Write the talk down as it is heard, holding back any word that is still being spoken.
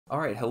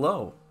Alright,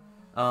 hello.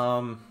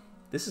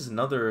 This is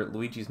another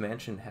Luigi's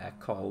Mansion hack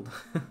called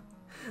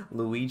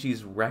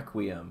Luigi's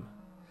Requiem.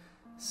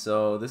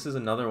 So this is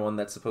another one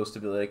that's supposed to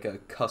be like a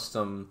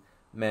custom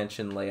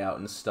mansion layout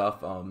and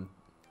stuff.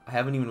 I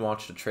haven't even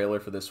watched a trailer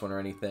for this one or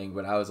anything,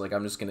 but I was like,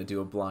 I'm just gonna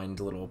do a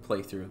blind little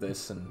playthrough of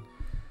this and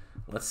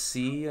let's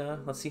see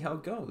how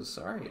it goes.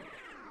 Alright.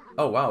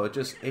 Oh wow, it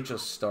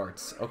just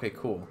starts. Okay,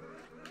 cool.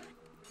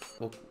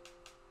 Well,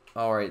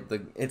 alright,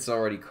 it's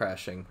already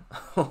crashing.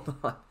 Hold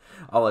on.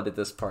 I'll edit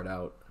this part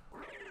out.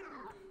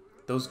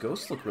 Those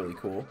ghosts look really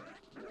cool.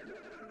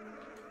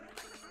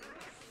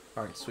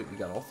 Alright, sweet, we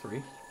got all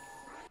three.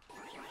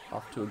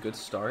 Off to a good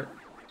start.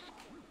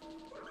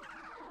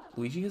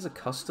 Luigi has a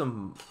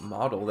custom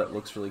model that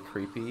looks really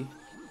creepy.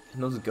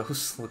 And those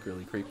ghosts look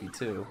really creepy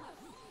too.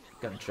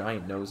 Got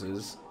giant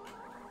noses.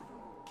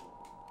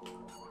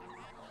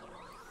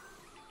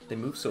 They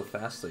move so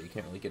fast though, you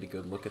can't really get a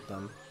good look at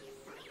them.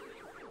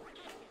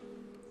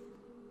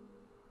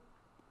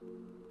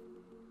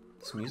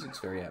 This music's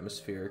very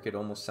atmospheric. It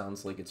almost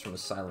sounds like it's from a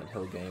Silent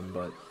Hill game,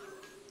 but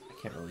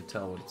I can't really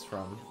tell what it's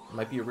from. It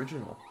might be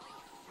original.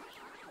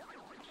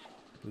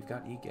 We've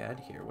got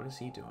Egad here. What is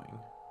he doing?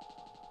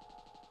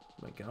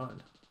 Oh my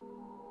god.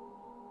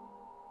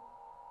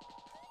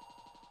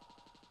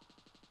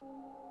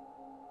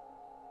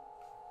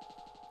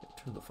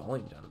 Turn the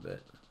volume down a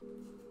bit.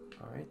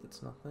 Alright,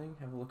 that's nothing.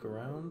 Have a look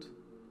around.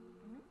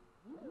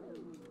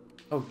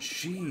 Oh,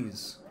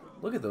 jeez.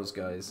 Look at those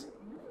guys.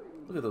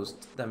 Look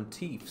at them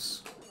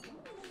teeths.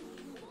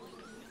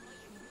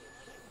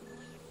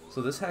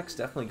 So this hack's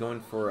definitely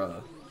going for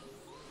a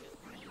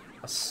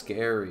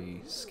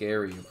scary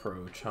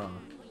approach, huh?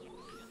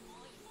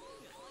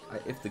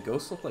 If the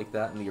ghosts looked like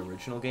that in the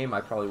original game,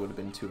 I probably would have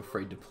been too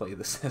afraid to play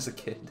this as a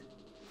kid.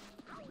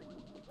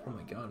 Oh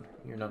my god,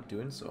 you're not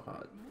doing so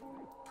hot.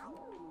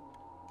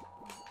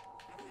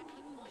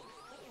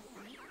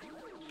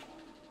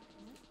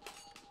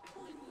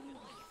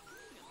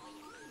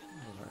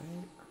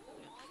 Alright.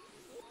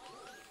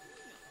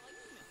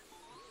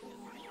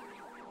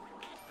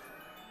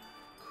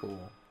 Cool.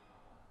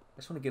 I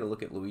just want to get a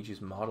look at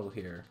Luigi's model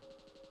here.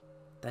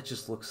 That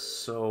just looks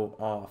so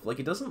off. Like,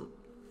 it doesn't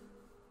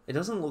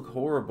look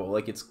horrible.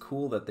 Like, it's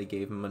cool that they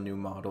gave him a new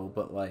model,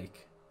 but,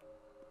 like,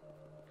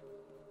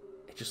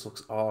 it just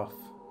looks off.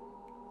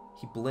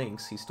 He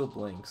blinks. He still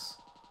blinks.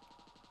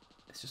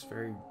 It's just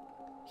very...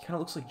 He kind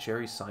of looks like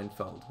Jerry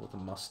Seinfeld with a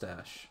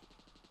mustache.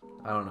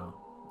 I don't know.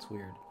 It's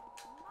weird.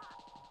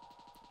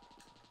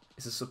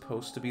 Is this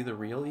supposed to be the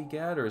real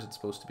Egad, or is it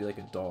supposed to be like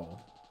a doll?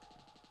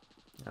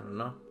 I don't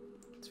know.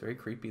 It's very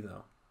creepy,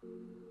 though.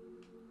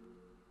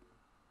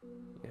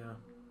 Yeah.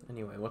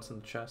 Anyway, what's in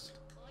the chest?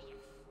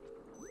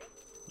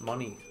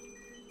 Money.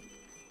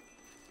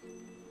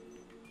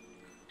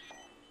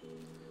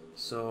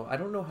 So, I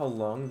don't know how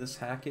long this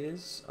hack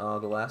is. The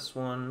last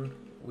one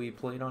we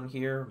played on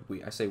here,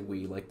 I say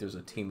we, like there's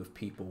a team of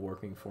people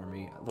working for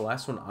me. The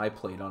last one I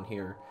played on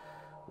here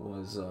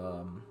was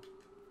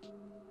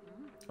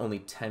only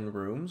 10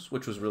 rooms,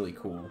 which was really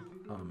cool.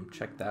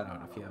 Check that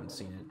out if you haven't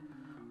seen it.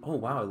 Oh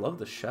wow, I love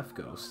the chef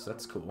ghosts.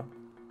 That's cool.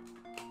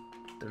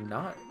 They're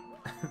not...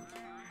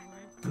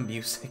 the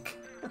music.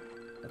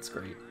 That's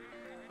great.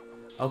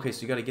 Okay,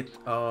 so you gotta get...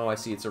 Oh, I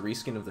see. It's a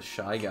reskin of the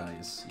Shy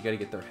Guys. You gotta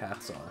get their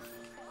hats off.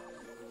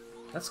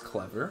 That's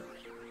clever.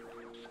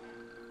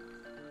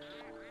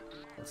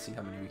 Let's see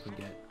how many we can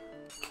get.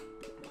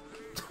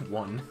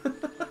 One.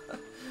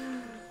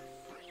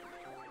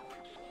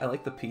 I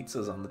like the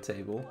pizzas on the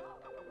table.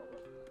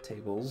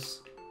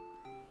 Tables.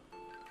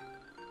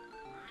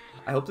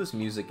 I hope this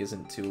music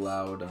isn't too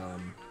loud in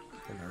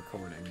the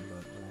recording,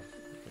 but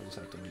we'll just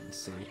have to wait and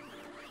see.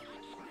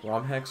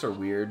 ROM hacks are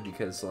weird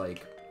because,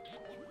 like,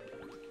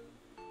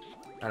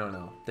 I don't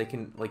know, they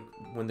can, like,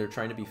 when they're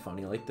trying to be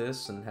funny like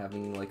this and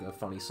having, like, a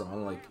funny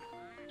song, like,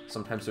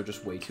 sometimes they're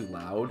just way too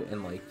loud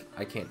and, like,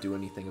 I can't do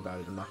anything about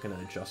it. I'm not going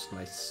to adjust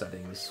my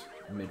settings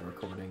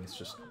mid-recording. It's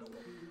just,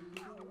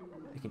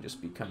 it can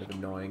just be kind of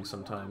annoying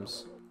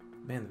sometimes.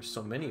 Man, there's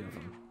so many of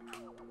them.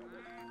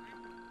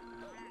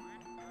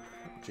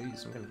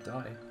 Jeez, I'm gonna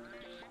die.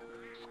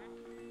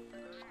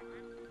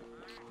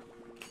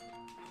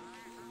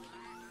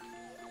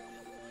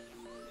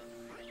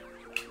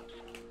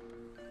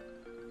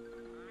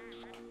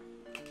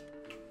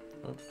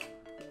 Oh.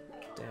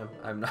 Damn,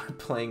 I'm not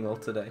playing well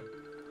today.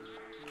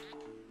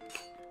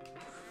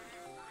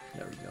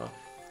 There we go.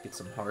 Get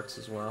some hearts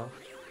as well.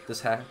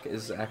 This hack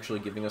is actually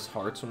giving us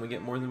hearts when we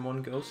get more than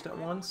one ghost at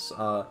once.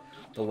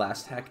 The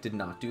last hack did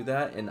not do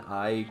that, and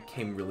I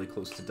came really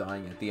close to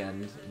dying at the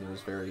end, and it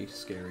was very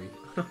scary.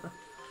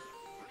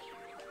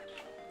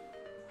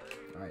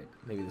 Alright,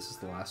 maybe this is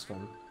the last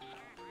one.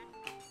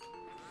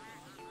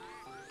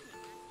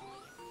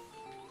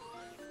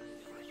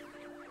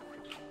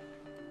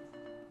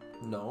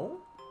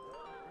 No?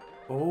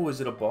 Oh, is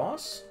it a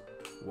boss?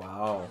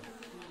 Wow.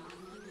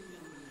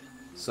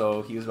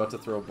 So he was about to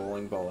throw a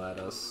bowling ball at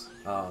us.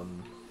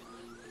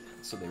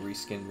 So they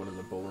reskinned one of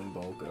the bowling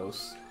ball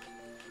ghosts.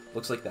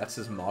 Looks like that's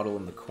his model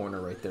in the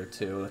corner right there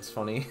too. That's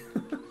funny.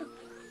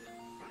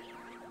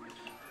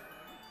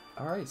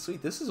 Alright,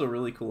 sweet. This is a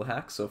really cool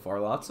hack so far.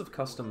 Lots of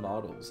custom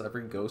models.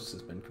 Every ghost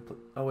has been complete.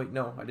 Oh, wait,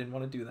 no. I didn't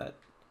want to do that.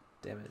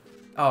 Damn it.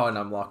 Oh, and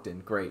I'm locked in.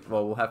 Great.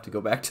 Well, we'll have to go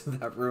back to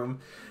that room.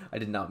 I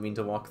did not mean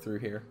to walk through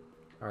here.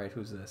 Alright,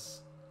 who's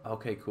this?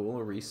 Okay,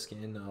 cool. A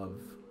reskin of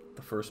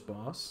the first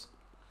boss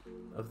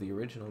of the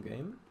original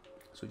game.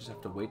 So we just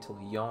have to wait till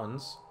he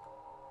yawns.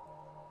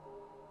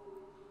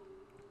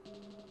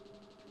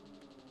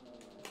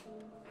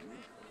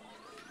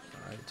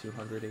 Alright,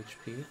 200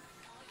 HP.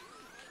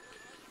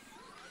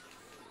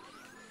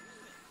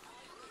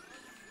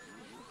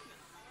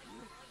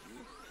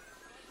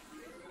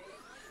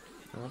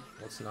 Oh,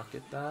 let's not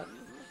get that.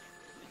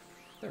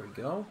 There we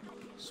go.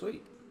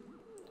 Sweet.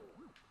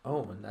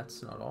 Oh, and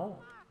that's not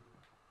all.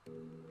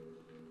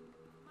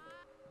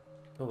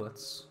 Oh, that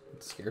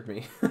scared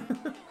me. Are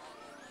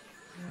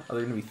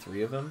there gonna be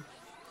 3 of them?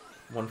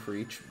 One for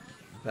each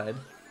bed?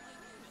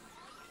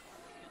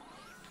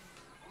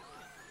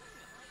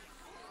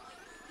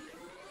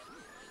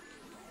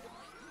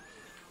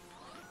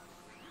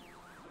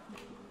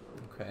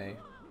 Okay.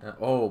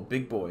 Oh,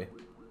 big boy.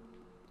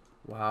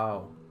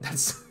 Wow.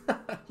 That's...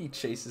 he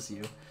chases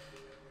you.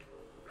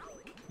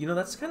 You know,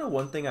 that's kind of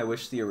one thing I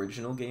wish the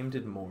original game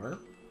did more.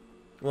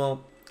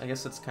 Well, I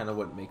guess that's kind of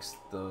what makes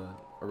the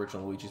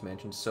original Luigi's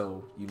Mansion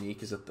so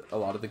unique, is that a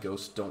lot of the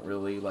ghosts don't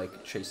really,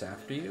 like, chase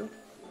after you.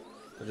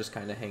 They're just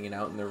kind of hanging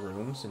out in their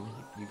rooms, and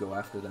you go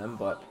after them,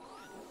 but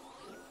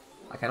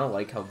I kind of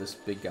like how this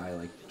big guy,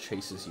 like,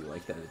 chases you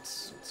like that.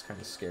 It's kind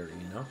of scary,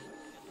 you know?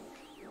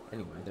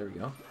 Anyway, there we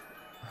go.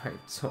 Alright,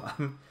 so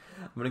I'm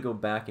gonna go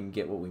back and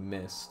get what we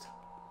missed.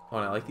 Oh,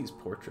 and I like these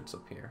portraits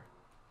up here.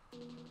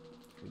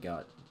 We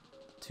got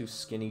 2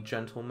 skinny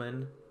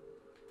gentlemen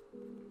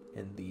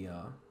and the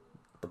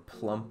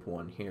plump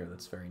one here.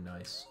 That's very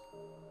nice.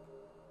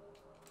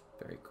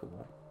 Very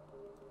cool.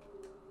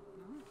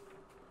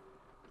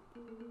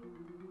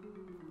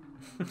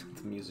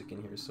 The music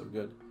in here is so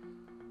good.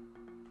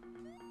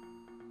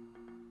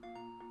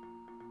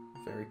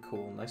 Very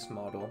cool. Nice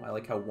model. I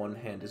like how one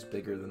hand is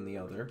bigger than the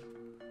other.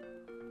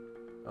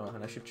 Oh,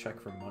 and I should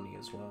check for money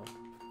as well.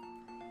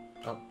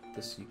 Oh,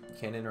 this, you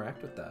can't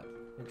interact with that.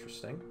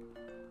 Interesting.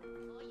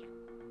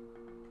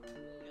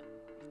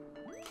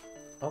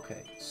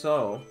 Okay,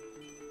 so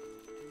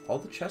all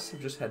the chests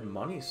have just had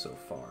money so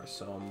far,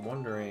 so I'm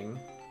wondering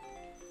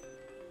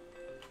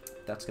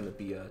if that's going to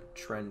be a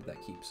trend that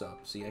keeps up.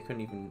 See, I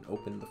couldn't even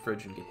open the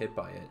fridge and get hit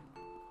by it.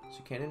 So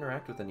you can't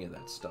interact with any of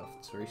that stuff.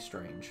 It's very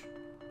strange.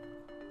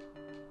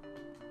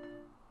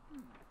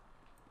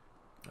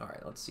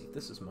 Alright, let's see if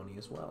this is money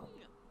as well.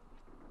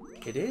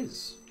 It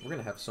is! We're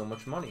gonna have so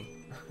much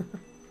money.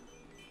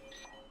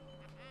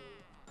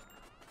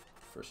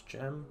 First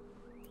gem.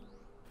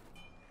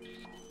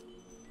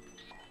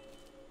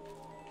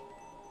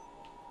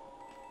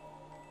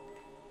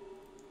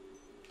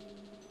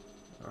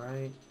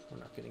 Alright, we're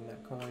not getting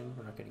that coin.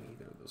 We're not getting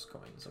either of those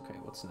coins. Okay,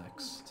 what's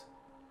next?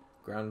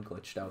 Ground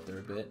glitched out there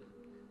a bit.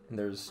 And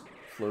there's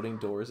floating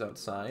doors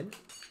outside.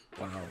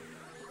 Wow.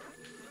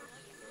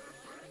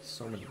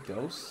 So many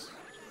ghosts.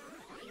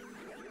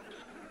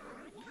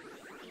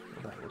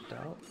 Well, that worked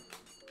out.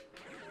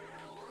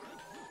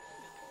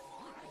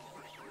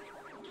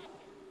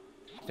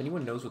 If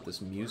anyone knows what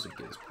this music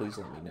is, please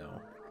let me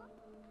know.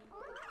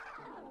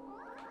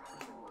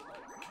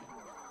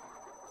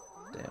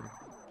 Damn.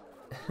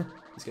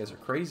 These guys are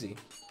crazy.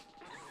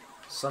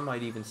 Some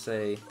might even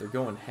say they're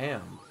going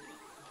ham.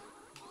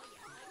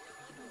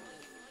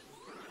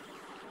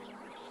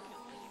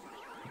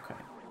 Okay.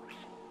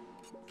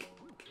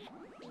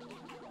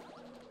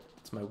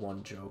 It's my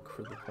one joke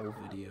for the whole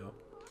video.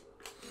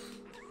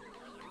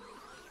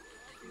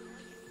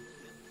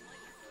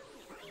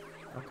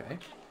 Okay.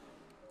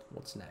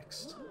 What's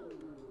next?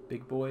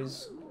 Big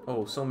boys?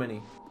 Oh, so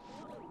many.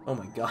 Oh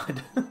my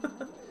god.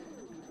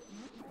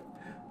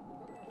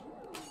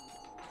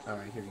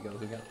 Alright, here we go.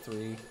 We got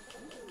 3.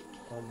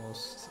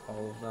 Almost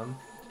all of them.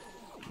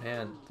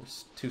 Man, they're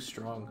too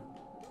strong.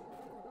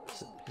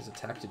 His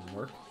attack didn't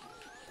work.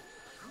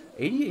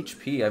 80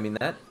 HP, I mean,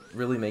 that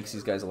really makes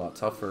these guys a lot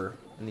tougher.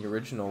 In the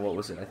original, what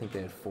was it? I think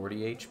they had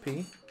 40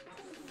 HP.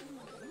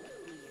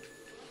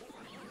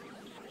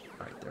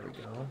 Alright, there we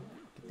go.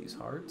 Get these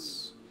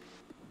hearts.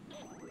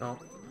 Oh,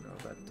 no,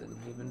 that didn't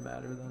even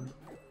matter then.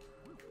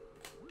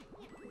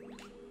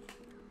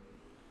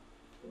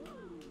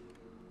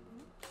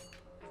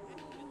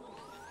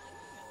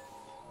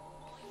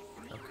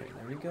 Okay,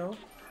 there we go.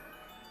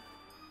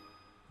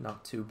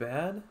 Not too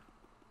bad.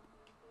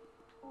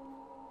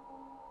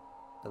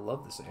 I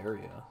love this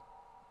area.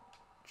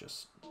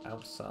 Just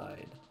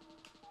outside.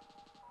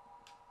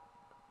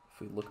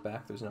 If we look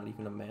back, there's not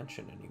even a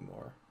mansion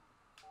anymore.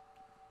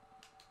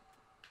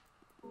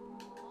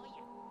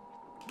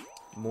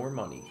 More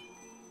money.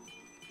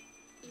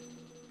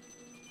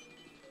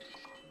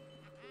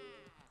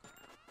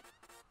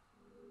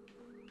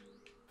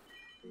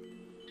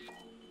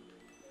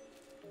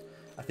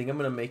 I think I'm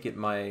gonna make it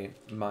my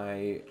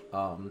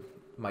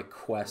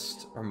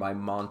quest or my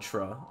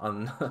mantra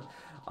on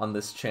on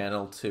this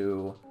channel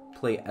to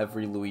play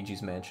every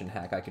Luigi's Mansion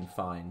hack I can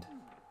find.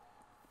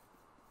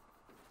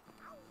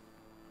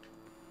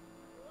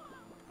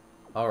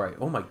 Alright,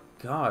 oh my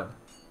god.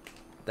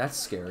 That's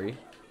scary.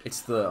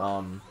 It's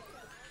the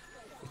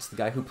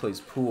guy who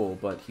plays pool,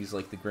 but he's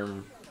like the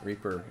Grim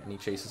Reaper, and he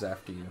chases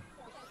after you.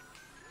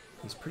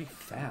 He's pretty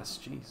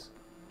fast, jeez.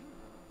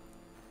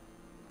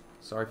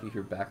 Sorry if you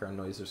hear background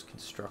noise, there's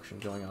construction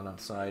going on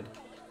outside.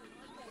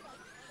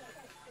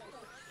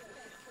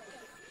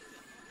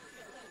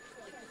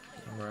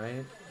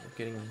 Alright, we're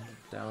getting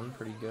down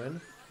pretty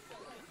good.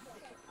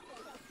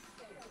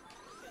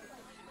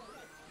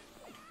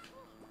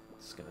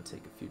 It's gonna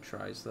take a few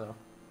tries, though.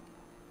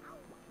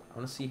 I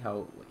want to see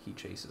how he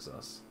chases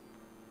us.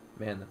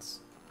 Man,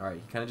 that's...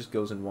 Alright, he kind of just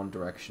goes in one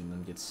direction and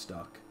then gets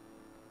stuck.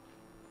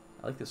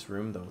 I like this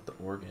room, though, with the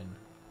organ.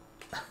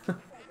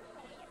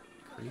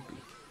 Creepy.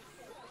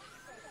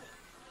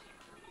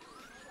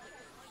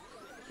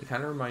 It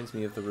kind of reminds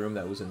me of the room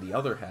that was in the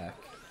other hack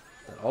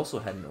that also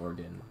had an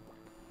organ.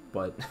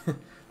 But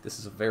this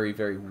is a very,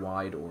 very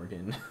wide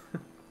organ.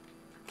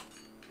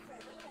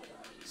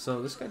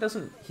 So this guy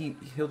doesn't...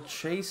 He'll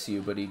chase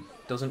you, but he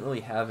doesn't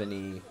really have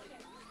any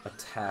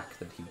attack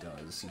that he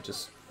does. He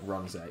just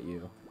runs at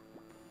you.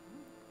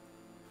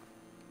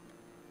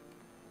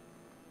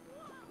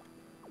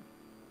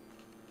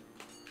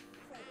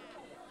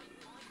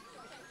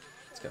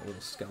 It's got a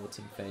little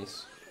skeleton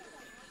face.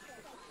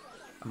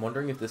 I'm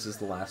wondering if this is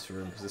the last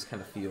room, because this kind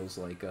of feels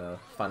like a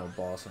final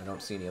boss, and I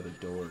don't see any other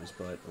doors,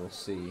 but we'll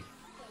see.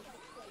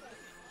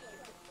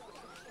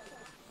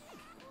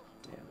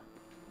 Damn.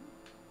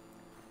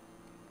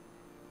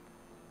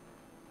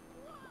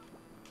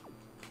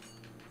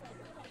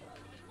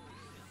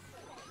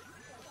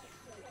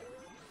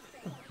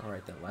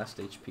 Alright, that last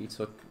HP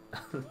took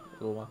a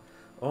little while.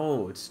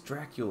 Oh, it's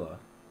Dracula.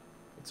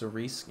 It's a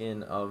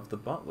reskin of the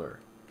Butler.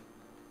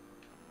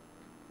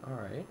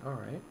 Alright,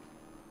 alright.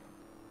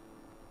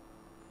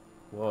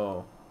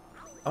 Whoa.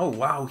 Oh,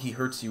 wow, he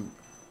hurts you.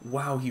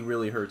 Wow, he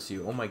really hurts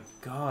you. Oh my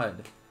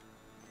god.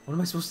 What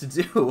am I supposed to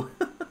do?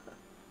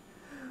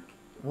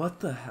 What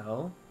the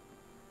hell?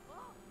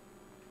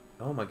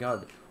 Oh my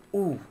god.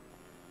 Ooh.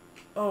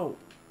 Oh.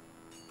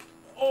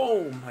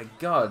 Oh my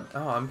god.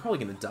 Oh, I'm probably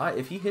gonna die.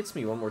 If he hits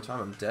me one more time,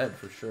 I'm dead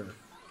for sure.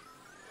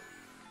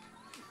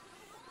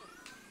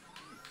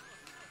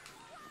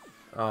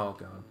 Oh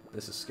god.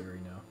 This is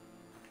scary now.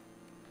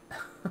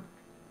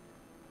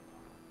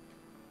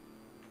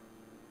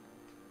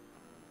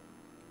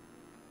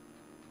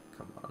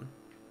 Come on.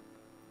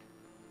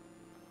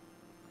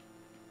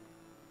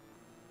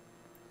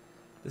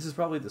 This is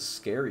probably the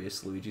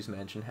scariest Luigi's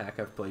Mansion hack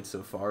I've played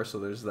so far, so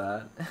there's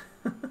that.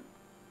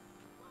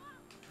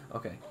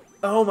 Okay.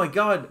 Oh my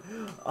god!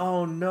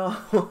 Oh no!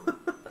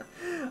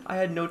 I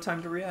had no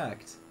time to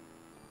react.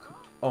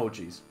 Oh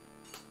jeez.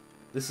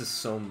 This is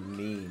so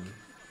mean.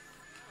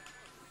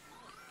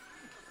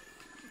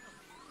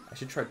 I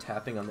should try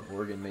tapping on the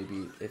organ,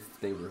 maybe if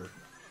they were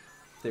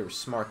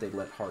smart, they'd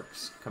let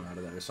hearts come out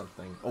of that or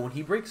something. Oh, when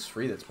he breaks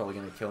free, that's probably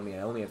going to kill me.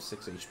 I only have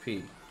 6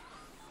 HP.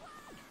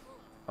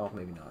 Oh,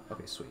 maybe not.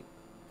 Okay, sweet.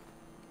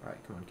 Alright,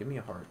 come on, give me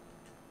a heart.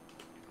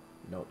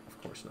 Nope,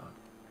 of course not.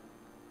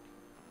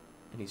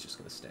 And he's just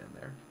going to stand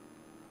there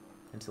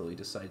until he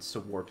decides to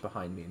warp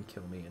behind me and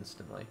kill me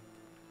instantly.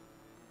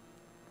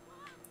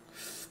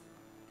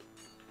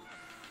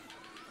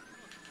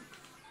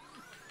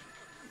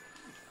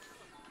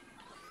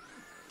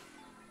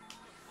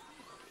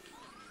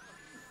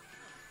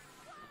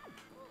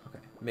 Okay,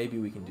 maybe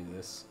we can do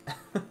this.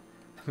 I'm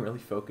really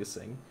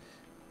focusing.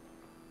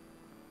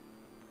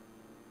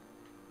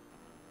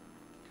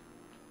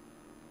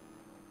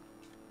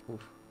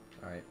 Oof.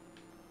 Alright.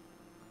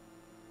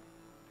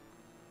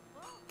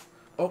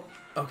 Oh,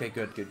 okay,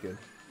 good, good, good.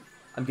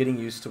 I'm getting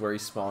used to where he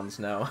spawns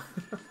now.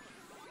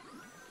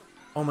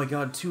 Oh my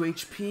god, 2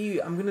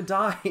 HP! I'm gonna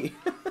die!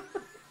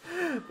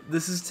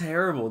 This is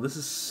terrible. This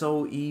is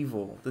so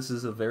evil. This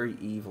is a very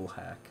evil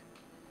hack.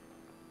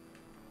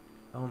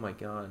 Oh my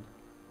god.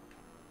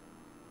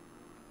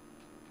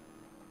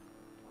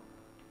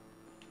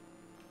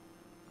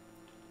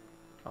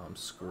 Oh, I'm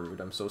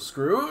screwed. I'm so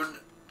screwed!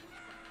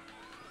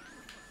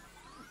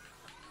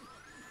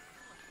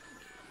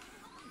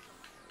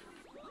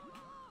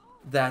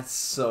 That's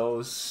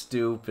so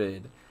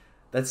stupid.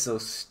 That's so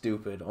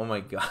stupid. Oh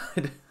my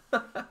god.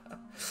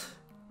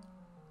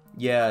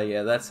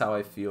 Yeah, that's how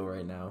I feel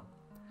right now.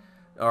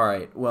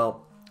 Alright,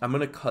 well, I'm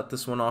gonna cut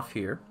this one off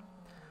here.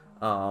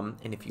 And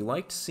if you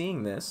liked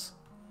seeing this,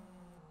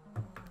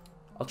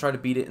 I'll try to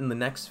beat it in the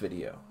next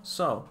video.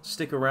 So,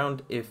 stick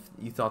around if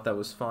you thought that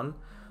was fun.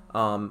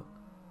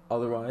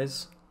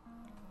 Otherwise,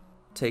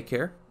 take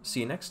care. See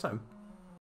you next time.